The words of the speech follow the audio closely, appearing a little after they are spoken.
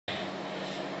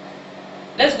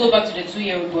let's go back to the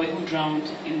 2-year-old boy who drowned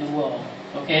in the well,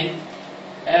 okay?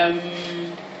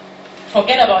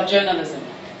 Forget about journalism.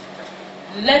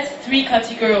 Let 3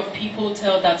 categories of people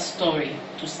tell that story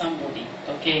to somebody,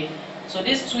 okay? So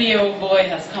this 2-year-old boy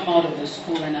has come out of the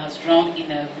school and has drowned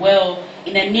in a well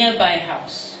in a nearby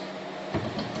house.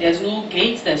 There's no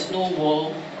gate, there's no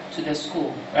wall to the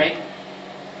school, right?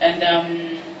 And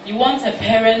you want a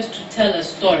parent to tell a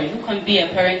story. Who can be a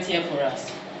parent here for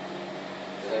us?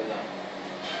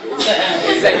 So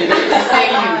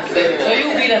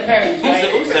you'll be the parent,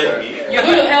 right? You're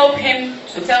going to help him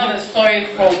to tell the story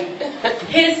from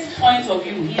his point of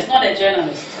view. He's not a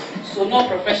journalist, so no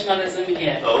professionalism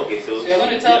here. Oh, okay, so you're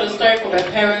going to tell the story from a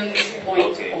parent's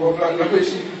point of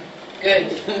view.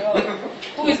 Good.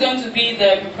 Who is going to be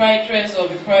the proprietress or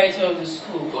proprietor of the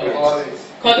school?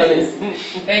 Collins.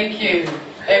 Thank you.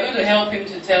 You're going to help him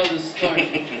to tell the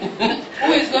story.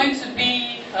 Who is going to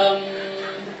be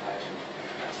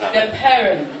the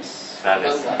parents?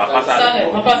 Papa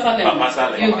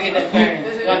Salem. You'll be the parent.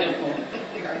 Wonderful.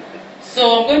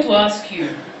 So I'm going to ask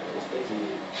you,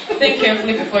 think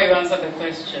carefully before you answer the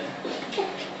question.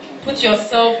 Put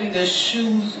yourself in the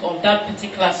shoes of that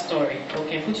particular story.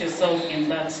 Okay, put yourself in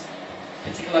that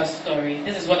particular story.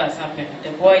 This is what has happened.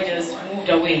 The boy just moved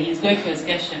away. He's going for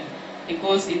excursion. He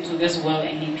goes into this well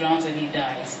and he drowns and he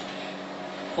dies.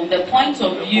 From the point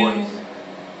of view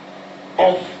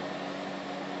of,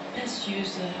 let's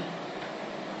use,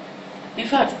 in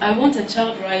fact, I want a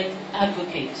child rights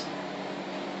advocate.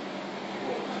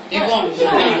 Yvonne. So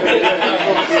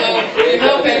you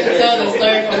help her to tell the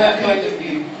story from her point of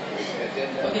view.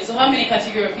 Okay, so how many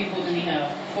category of people do we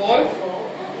have? 4?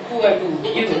 Who are who?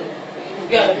 You.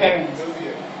 You are the parents.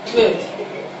 Good.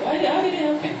 How did it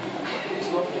happen?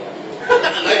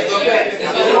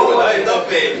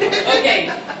 Okay,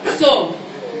 so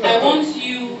I want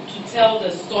you to tell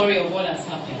the story of what has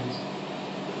happened.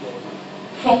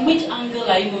 From which angle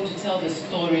are you going to tell the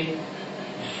story?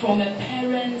 From a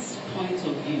parent's point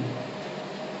of view.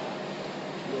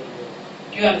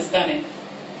 Do you understand it?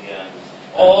 Yeah.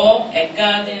 Or a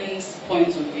guardian's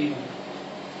point of view.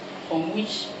 From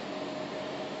which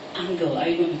angle are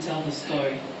you going to tell the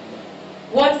story?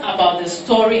 What about the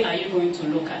story are you going to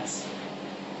look at?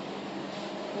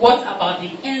 What about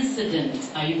the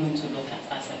incident are you going to look at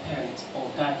as a parent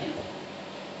or guardian?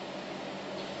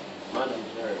 Madam,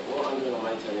 what angle am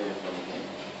I telling you from again?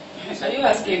 So you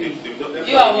asking me?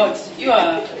 You are what? You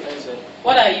are.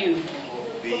 What are you?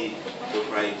 The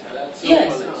proprietor.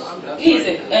 Yes. He is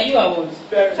it. And you are what?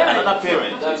 Another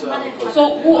parent.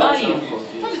 So who are you?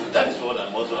 That is what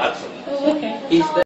I'm also asking. Oh, okay.